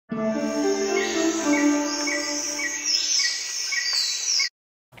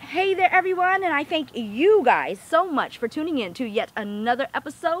there, everyone, and I thank you guys so much for tuning in to yet another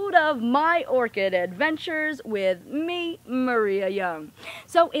episode of My Orchid Adventures with me, Maria Young.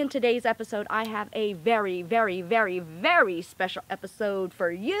 So in today's episode, I have a very, very, very, very special episode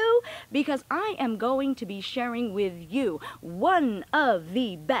for you because I am going to be sharing with you one of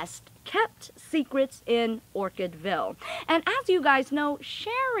the best kept secrets in Orchidville. And as you guys know,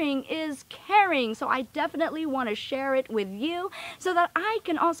 sharing is caring, so I definitely want to share it with you so that I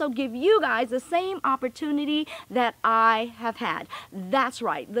can also give you guys the same opportunity that I have had. That's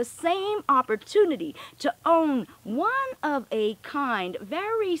right, the same opportunity to own one of a kind,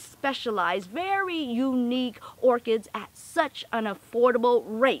 very specialized, very unique orchids at such an affordable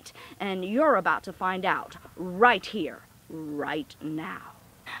rate. And you're about to find out right here, right now.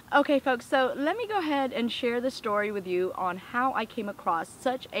 Okay folks, so let me go ahead and share the story with you on how I came across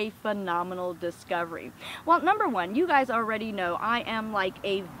such a phenomenal discovery. Well, number one, you guys already know I am like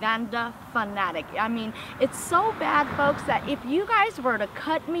a Vanda fanatic. I mean, it's so bad, folks, that if you guys were to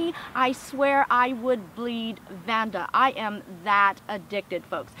cut me, I swear I would bleed Vanda. I am that addicted,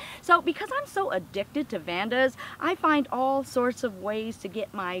 folks. So because I'm so addicted to Vandas, I find all sorts of ways to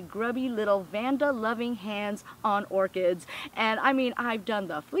get my grubby little Vanda loving hands on orchids. And I mean, I've done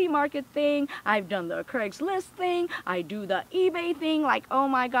the flea market thing, I've done the Craigslist thing, I do the eBay thing, like oh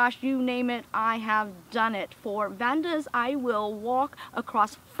my gosh, you name it, I have done it. For Vandas, I will walk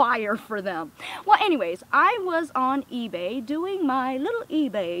across fire for them. Well, anyways, I was on eBay doing my little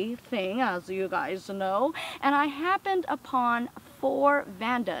eBay thing, as you guys know, and I happened upon 4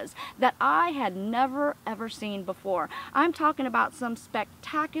 Vandas that I had never ever seen before. I'm talking about some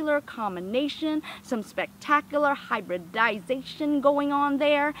spectacular combination, some spectacular hybridization going on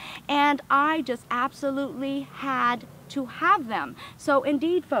there, and I just absolutely had to have them. So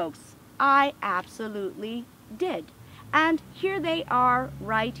indeed, folks, I absolutely did. And here they are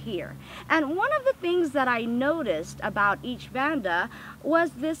right here. And one of the things that I noticed about each Vanda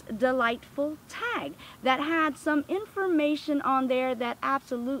was this delightful tag that had some information on there that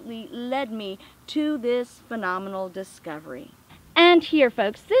absolutely led me to this phenomenal discovery. And here,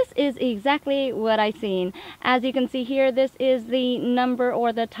 folks, this is exactly what I seen. As you can see here, this is the number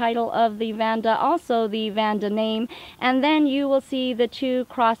or the title of the Vanda, also the Vanda name, and then you will see the 2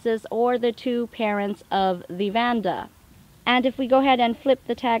 crosses or the 2 parents of the Vanda. And if we go ahead and flip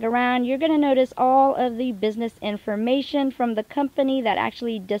the tag around, you're going to notice all of the business information from the company that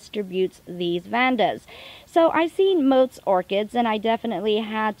actually distributes these Vandas. So I seen Moats Orchids, and I definitely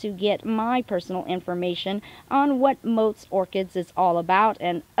had to get my personal information on what Moats Orchids is all about.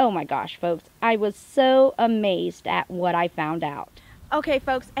 And oh my gosh, folks, I was so amazed at what I found out. Okay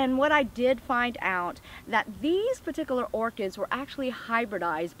folks, and what I did find out that these particular orchids were actually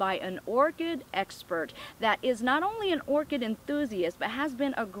hybridized by an orchid expert that is not only an orchid enthusiast but has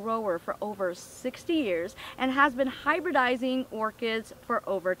been a grower for over 60 years and has been hybridizing orchids for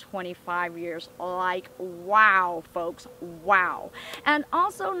over 25 years. Like, wow folks, wow. And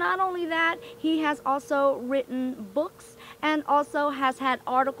also, not only that, he has also written books and also has had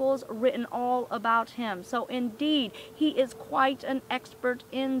articles written all about him. So indeed, he is quite an expert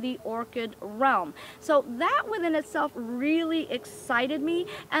in the orchid realm. So that within itself really excited me.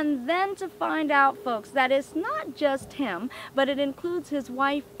 And then to find out, folks, that it's not just him, but it includes his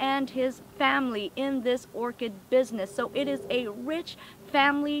wife and his family in this orchid business. So it is a rich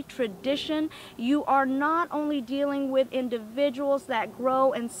family tradition. You are not only dealing with individuals that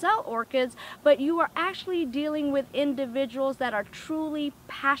grow and sell orchids, but you are actually dealing with individuals that are truly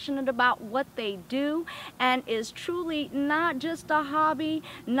passionate about what they do and is truly not just a hobby,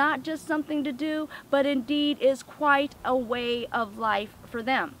 not just something to do, but indeed is quite a way of life for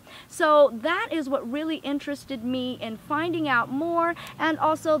them. So that is what really interested me in finding out more, and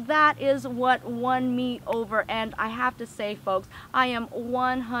also that is what won me over. And I have to say, folks, I am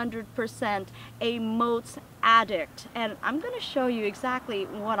 100% a Moats addict, and I'm going to show you exactly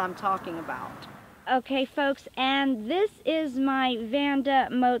what I'm talking about. Okay folks, and this is my Vanda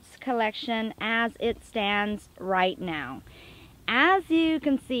Moats collection as it stands right now. As you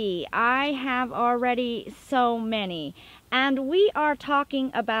can see, I have already so many, and we are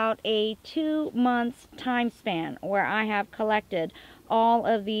talking about a 2-month time span where I have collected all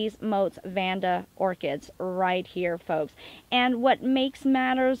of these Moats Vanda orchids right here, folks. And what makes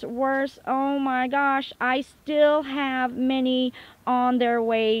matters worse, oh my gosh, I still have many on their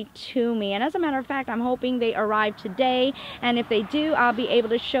way to me. And as a matter of fact, I'm hoping they arrive today. And if they do, I'll be able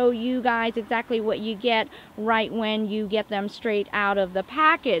to show you guys exactly what you get right when you get them straight out of the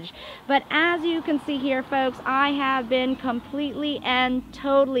package. But as you can see here, folks, I have been completely and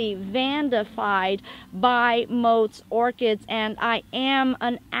totally vandified by Moats orchids, and I am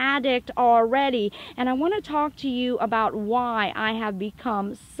an addict already. And I want to talk to you about why I have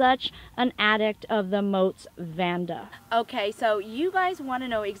become such an addict of the Moats Vanda. Okay, so you guys want to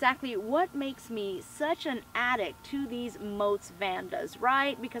know exactly what makes me such an addict to these Moats Vandas,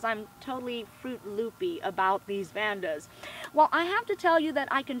 right? Because I'm totally Fruit Loopy about these Vandas. Well, I have to tell you that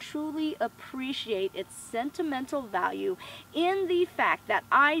I can truly appreciate its sentimental value in the fact that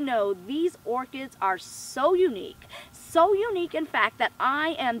I know these orchids are so unique in fact that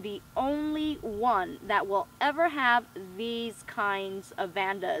I am the only one that will ever have these kinds of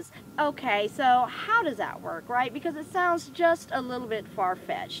Vandas. Okay, so how does that work, right? Because it sounds just a little bit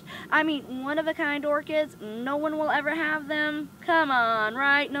far-fetched. I mean, one-of-a-kind orchids, no one will ever have them? Come on,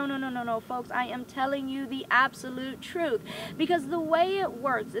 right? No, folks, I am telling you the absolute truth. Because the way it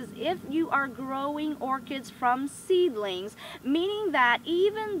works is if you are growing orchids from seedlings, meaning that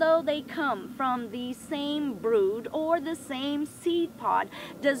even though they come from the same brood or the same seed pod,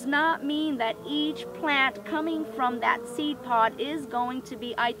 does not mean that each plant coming from that seed pod is going to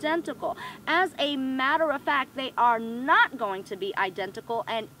be identical. As a matter of fact, they are not going to be identical,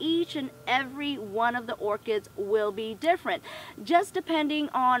 and each and every one of the orchids will be different, just depending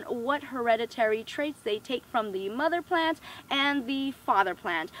on what hereditary traits they take from the mother plant and the father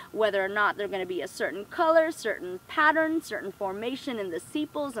plant. Whether or not they're going to be a certain color, certain pattern, certain formation in the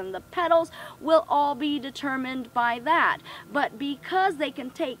sepals and the petals will all be determined by that. But because they can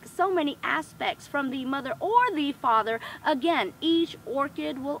take so many aspects from the mother or the father, again, each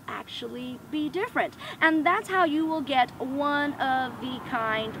orchid will actually be different. And that's how you will get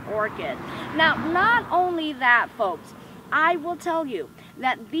one-of-the-kind orchid. Now, not only that, folks, I will tell you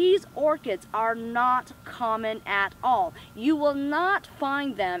that these orchids are not common at all. You will not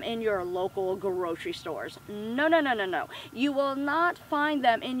find them in your local grocery stores. No. You will not find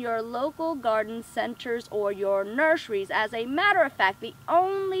them in your local garden centers or your nurseries. As a matter of fact, the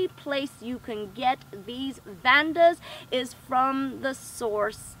only place you can get these Vandas is from the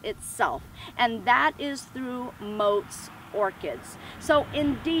source itself, and that is through Moats orchids. So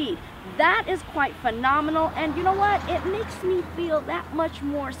indeed, that is quite phenomenal, and you know what, it makes me feel that much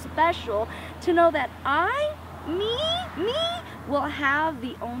more special to know that me will have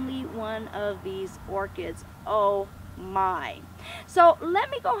the only one of these orchids. Oh my. So let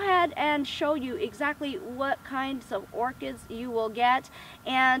me go ahead and show you exactly what kinds of orchids you will get.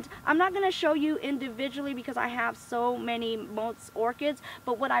 And I'm not going to show you individually because I have so many Moats orchids,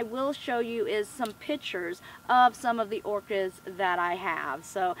 but what I will show you is some pictures of some of the orchids that I have.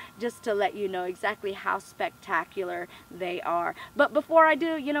 So just to let you know exactly how spectacular they are. But before I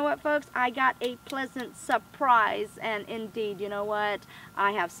do, you know what, folks, I got a pleasant surprise, and indeed, you know what,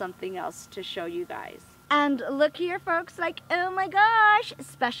 I have something else to show you guys. And look here, folks, like, oh my gosh,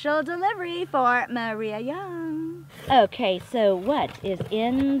 special delivery for Maria Young. Okay, so what is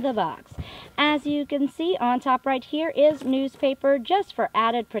in the box? As you can see on top right here is newspaper, just for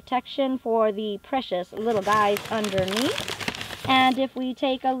added protection for the precious little guys underneath. And if we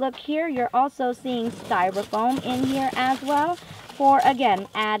take a look here, you're also seeing styrofoam in here as well, for, again,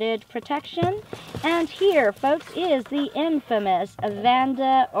 added protection. And here, folks, is the infamous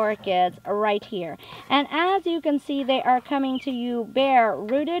Vanda orchids right here. And as you can see, they are coming to you bare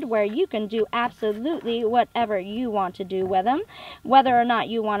rooted, where you can do absolutely whatever you want to do with them. Whether or not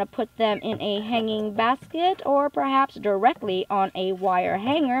you want to put them in a hanging basket, or perhaps directly on a wire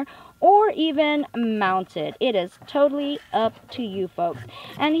hanger, or even mounted. It is totally up to you, folks.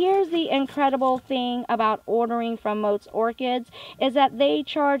 And here's the incredible thing about ordering from Moats Orchids, is that they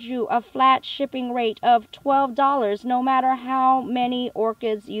charge you a flat shipping rate of $12 no matter how many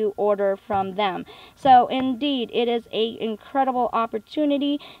orchids you order from them. So indeed, it is an incredible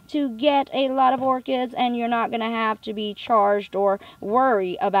opportunity to get a lot of orchids, and you're not going to have to be charged or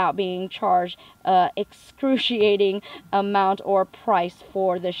worry about being charged excruciating amount or price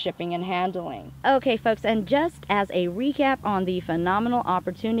for the shipping and handling. Okay, folks, and just as a recap on the phenomenal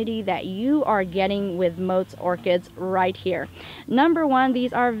opportunity that you are getting with Moats orchids right here. Number one,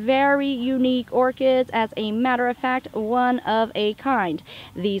 these are very unique orchids. As a matter of fact, one of a kind.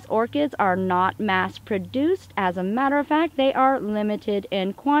 These orchids are not mass produced. As a matter of fact, they are limited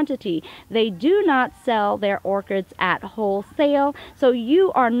in quantity. They do not sell their orchids at wholesale, so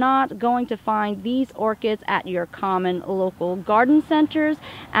you are not going to find these orchids at your common local garden centers,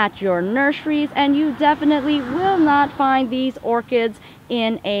 at at your nurseries, and you definitely will not find these orchids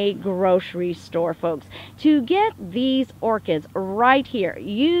in a grocery store, folks. To get these orchids right here,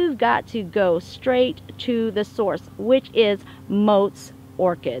 you've got to go straight to the source, which is Moats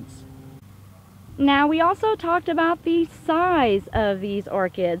Orchids. Now, we also talked about the size of these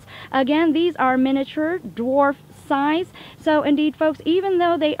orchids. Again, these are miniature dwarf size. So indeed, folks, even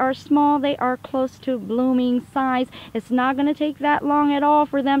though they are small, they are close to blooming size. It's not going to take that long at all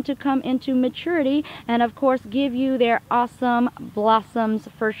for them to come into maturity and, of course, give you their awesome blossoms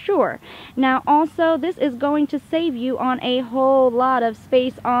for sure. Now, also, this is going to save you on a whole lot of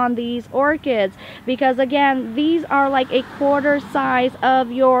space on these orchids because, again, these are like a quarter size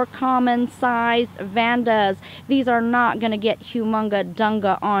of your common size Vandas. These are not going to get humunga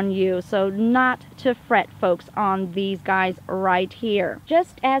dunga on you, so not to fret, folks, on these guys right here.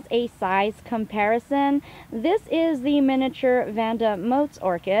 Just as a size comparison, this is the miniature Vanda Moats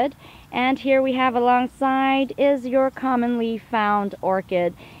orchid, and here we have alongside is your commonly found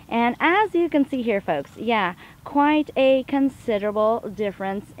orchid. And as you can see here, folks, yeah, quite a considerable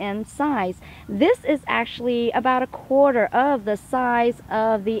difference in size. This is actually about a quarter of the size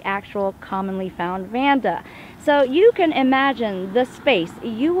of the actual commonly found Vanda. So you can imagine the space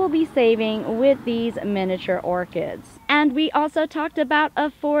you will be saving with these miniature orchids. And we also talked about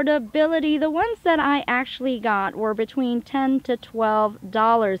affordability. The ones that I actually got were between $10 to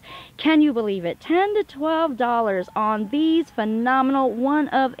 $12. Can you believe it? $10 to $12 on these phenomenal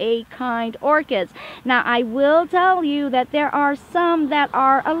one-of-a-kind orchids. Now, I will tell you that there are some that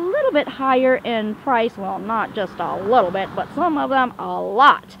are a little bit higher in price. Well, not just a little bit, but some of them a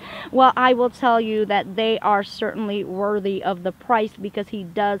lot. Well, I will tell you that they are certainly worthy of the price because he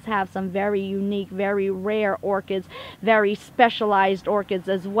does have some very unique, very rare orchids, very specialized orchids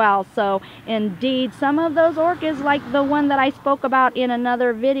as well. So indeed, some of those orchids, like the one that I spoke about in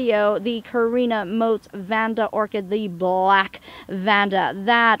another video, the Karina Moats Vanda orchid, the black Vanda,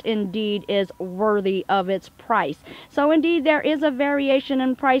 that indeed is worthy of its price. So indeed, there is a variation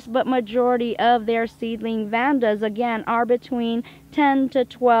in price, but majority of their seedling Vandas, again, are between $10 to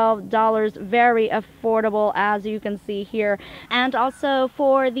 $12, very affordable, as you can see here. And also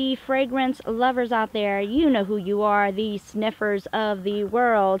for the fragrance lovers out there, you know who you are, the sniffers of the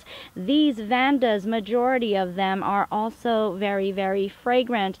world. These Vandas, majority of them are also very, very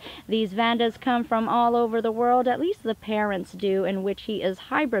fragrant. These Vandas come from all over the world, at least the parents do, in which he is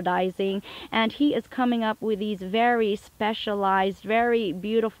hybridizing, and he is coming up with these very specialized, very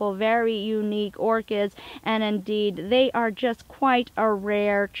beautiful, very unique orchids, and indeed they are just quite a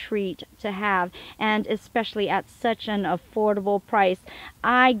rare treat to have, and especially at such an affordable price.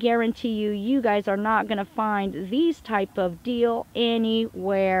 I guarantee you, you guys are not going to find these type of deal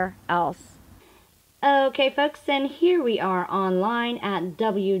anywhere else. Okay, folks, and here we are online at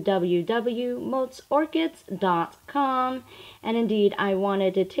www.moatsorchids.com, and indeed I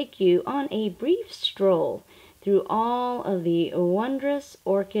wanted to take you on a brief stroll through all of the wondrous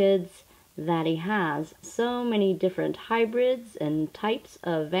orchids that he has. So many different hybrids and types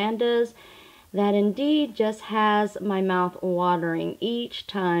of Vandas that indeed just has my mouth watering each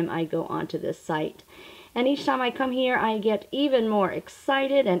time I go onto this site. And each time I come here, I get even more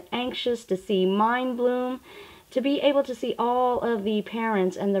excited and anxious to see mine bloom, to be able to see all of the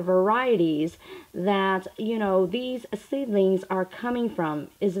parents and the varieties that, you know, these seedlings are coming from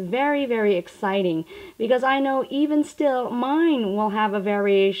is very, very exciting, because I know even still mine will have a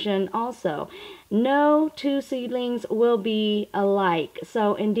variation also. No two seedlings will be alike.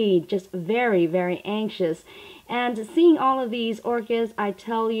 So indeed, just very, very anxious. And seeing all of these orchids, I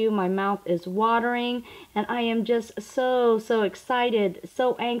tell you, my mouth is watering, and I am just so excited,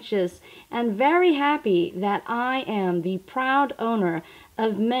 so anxious, and very happy that I am the proud owner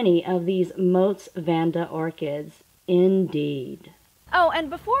of many of these Moats Vanda orchids. Indeed. Oh, and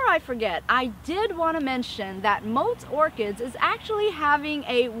before I forget, I did want to mention that Moats Orchids is actually having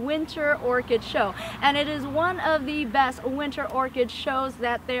a winter orchid show, and it is one of the best winter orchid shows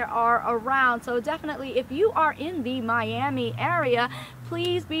that there are around. So definitely, if you are in the Miami area,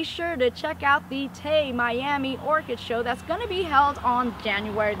 please be sure to check out the Tay Miami Orchid Show that's going to be held on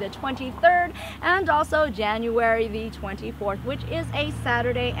January the 23rd and also January the 24th, which is a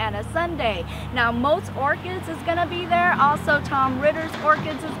Saturday and a Sunday. Now, Moats Orchids is going to be there. Also, Tom Ritter's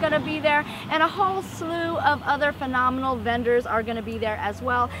Orchids is going to be there, and a whole slew of other phenomenal vendors are going to be there as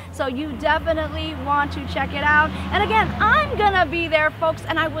well. So you definitely want to check it out. And again, I'm going to be there, folks,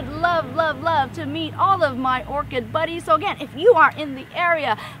 and I would love to meet all of my orchid buddies. So again, if you are in the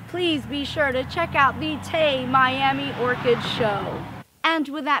area, please be sure to check out the Tay Miami Orchid Show. And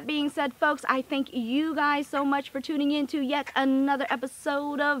with that being said, folks, I thank you guys so much for tuning in to yet another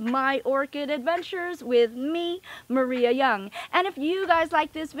episode of My Orchid Adventures with me, Maria Young. And if you guys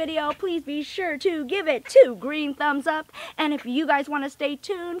like this video, please be sure to give it 2 green thumbs up. And if you guys want to stay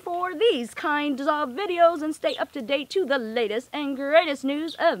tuned for these kinds of videos and stay up to date to the latest and greatest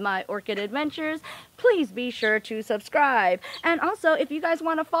news of My Orchid Adventures, please be sure to subscribe. And also, if you guys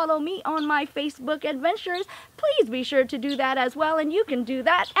want to follow me on my Facebook adventures, please be sure to do that as well. And you can do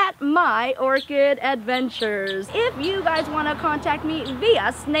that at My Orchid Adventures. If you guys want to contact me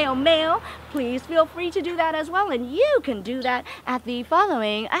via snail mail, please feel free to do that as well. And you can do that at the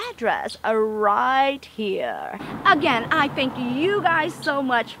following address right here. Again, I thank you guys so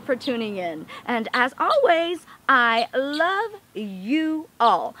much for tuning in. And as always, I love you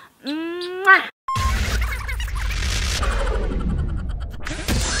all. Mwah!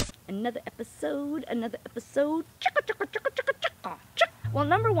 Another episode. Well,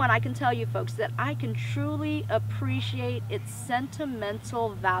 number one, I can tell you folks that I can truly appreciate its sentimental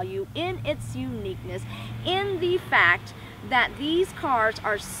value in its uniqueness, in the fact that these cars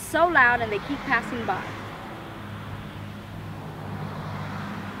are so loud and they keep passing by.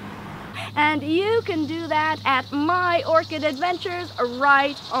 And you can do that at My Orchid Adventures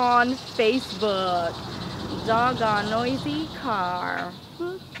right on Facebook. Doggone noisy car.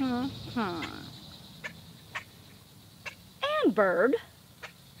 And bird.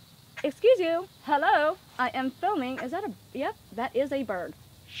 Excuse you. Hello. I am filming. Is that a... Yep, that is a bird.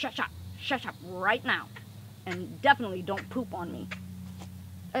 Shut up. Shut up right now. And definitely don't poop on me.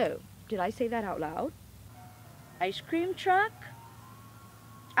 Oh, did I say that out loud? Ice cream truck?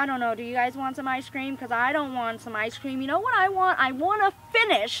 I don't know. Do you guys want some ice cream? Because I don't want some ice cream. You know what I want? I want to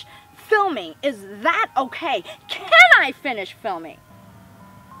finish filming. Is that okay? Can I finish filming?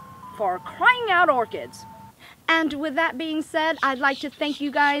 For crying out orchids. And with that being said, I'd like to thank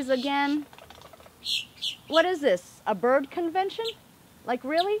you guys again. What is this? A bird convention? Like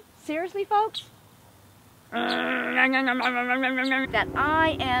really? Seriously, folks? That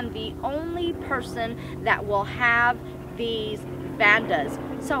I am the only person that will have these Vandas.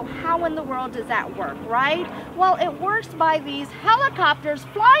 So how in the world does that work, right? Well, it works by these helicopters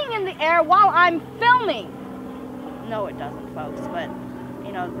flying in the air while I'm filming. No, it doesn't, folks, but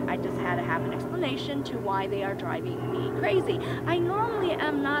you know, I just had to have an explanation to why they are driving me crazy. I normally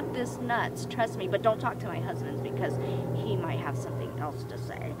am not this nuts, trust me, but don't talk to my husband because he might have something else to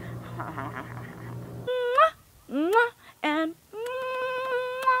say.